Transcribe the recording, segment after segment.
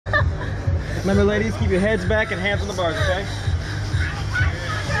Remember, ladies, keep your heads back and hands on the bars, okay?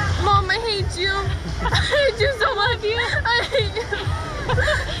 Mom, I hate you. I just don't love you. I hate you.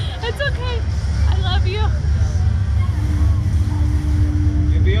 It's okay. I love you.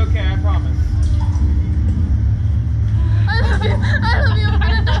 You'll be okay, I promise. I love you. I love you. I'm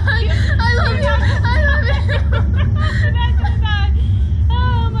gonna die. I love you. I love you. I'm not gonna die.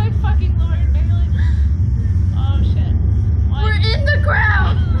 Oh my fucking Lord, barely. Oh shit. What? We're in the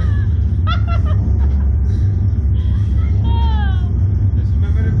ground. Oh. Just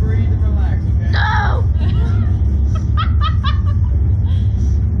remember to breathe and relax, okay? No.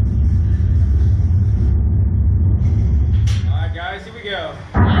 Alright guys, here we go.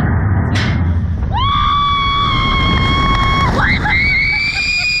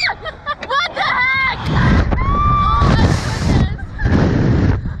 What the heck? Oh my goodness.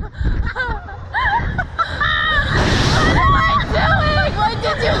 What am I doing? What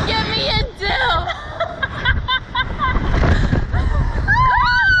did you get me into?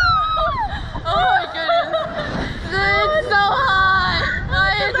 Oh my goodness. It's so high. Why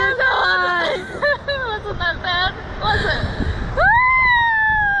is it so high? Wasn't that bad? Was it? Hi.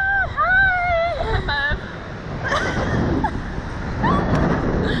 High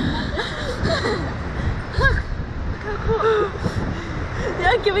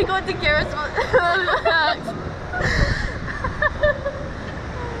yeah, can we go into Garrett's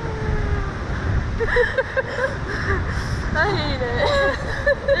I hate it.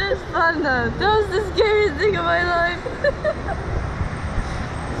 It's fun though. That was the scariest thing of my life.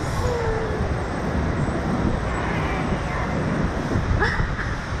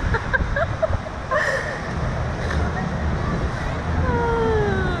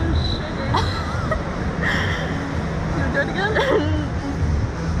 Do it again?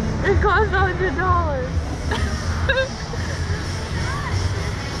 It cost $100.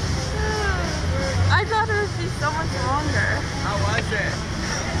 I thought it would be so much longer. How was it?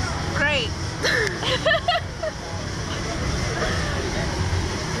 Great.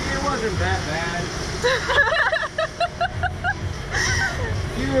 It wasn't that bad.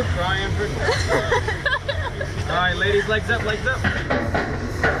 You were crying for nothing. Alright, ladies, legs up, legs up.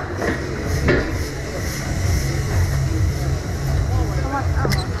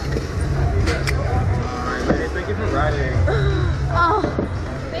 Alright, ladies, thank you for riding. Oh,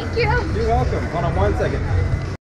 thank you. You're welcome. Hold on 1 second.